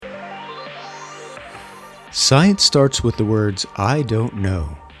Science starts with the words, "I don't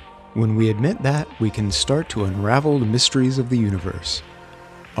know." When we admit that, we can start to unravel the mysteries of the universe.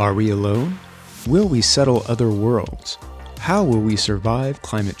 Are we alone? Will we settle other worlds? How will we survive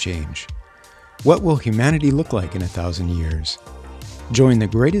climate change? What will humanity look like in 1,000 years? Join the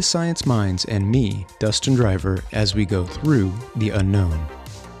greatest science minds and me, Dustin Driver, as we go through the unknown.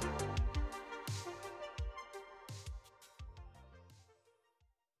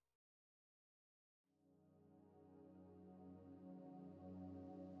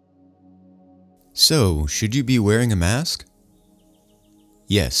 So, should you be wearing a mask?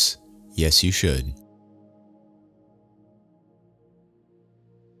 Yes, you should.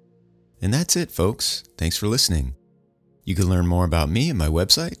 And that's it, folks. Thanks for listening. You can learn more about me at my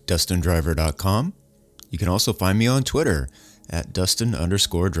website, dustindriver.com. You can also find me on Twitter at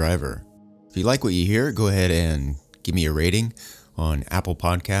Dustin_driver. If you like what you hear, go ahead and give me a rating on Apple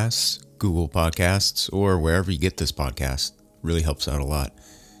Podcasts, Google Podcasts, or wherever you get this podcast. Really helps out a lot.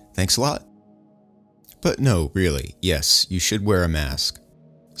 Thanks a lot. But no, really, yes, you should wear a mask.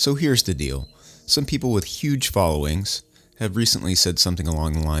 So here's the deal. Some people with huge followings have recently said something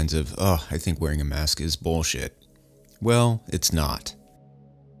along the lines of, I think wearing a mask is bullshit. Well, it's not.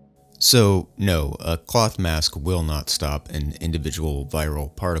 So, no, a cloth mask will not stop an individual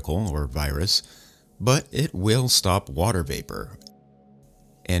viral particle or virus, but it will stop water vapor.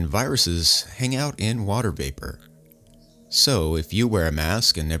 And viruses hang out in water vapor. So, if you wear a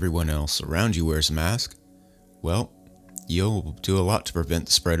mask and everyone else around you wears a mask, well, you'll do a lot to prevent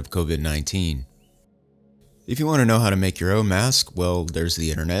the spread of COVID-19. If you want to know how to make your own mask, well, there's the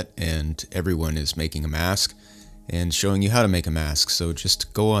internet, and everyone is making a mask and showing you how to make a mask, so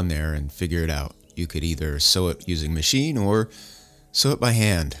just go on there and figure it out. You could either sew it using machine or sew it by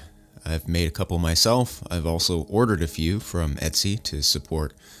hand. I've made a couple myself. I've also ordered a few from Etsy to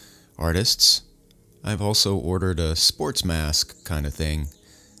support artists. I've also ordered a sports mask kind of thing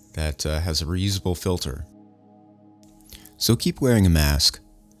that has a reusable filter. So keep wearing a mask.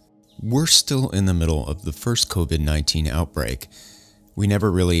 We're still in the middle of the first COVID-19 outbreak. We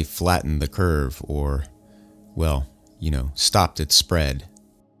never really flattened the curve or, stopped its spread.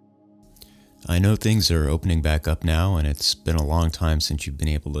 I know things are opening back up now, and it's been a long time since you've been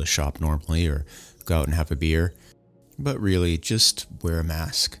able to shop normally or go out and have a beer, but really, just wear a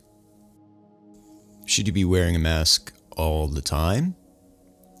mask. Should you be wearing a mask all the time?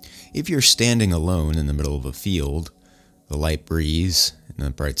 If you're standing alone in the middle of a field, the light breeze and the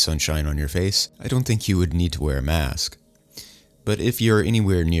bright sunshine on your face, I don't think you would need to wear a mask. But if you're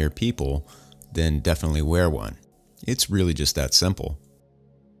anywhere near people, then definitely wear one. It's really just that simple.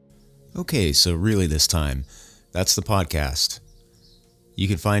 Okay, so really this time, that's the podcast. You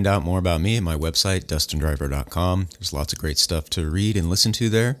can find out more about me at my website, dustindriver.com. There's lots of great stuff to read and listen to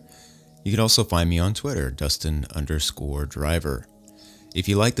there. You can also find me on Twitter, Dustin_driver. If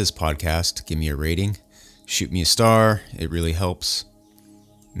you like this podcast, give me a rating. Shoot me a star. It really helps.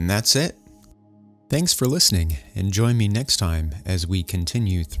 And that's it. Thanks for listening, and join me next time as we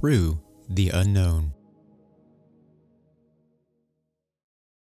continue through the unknown.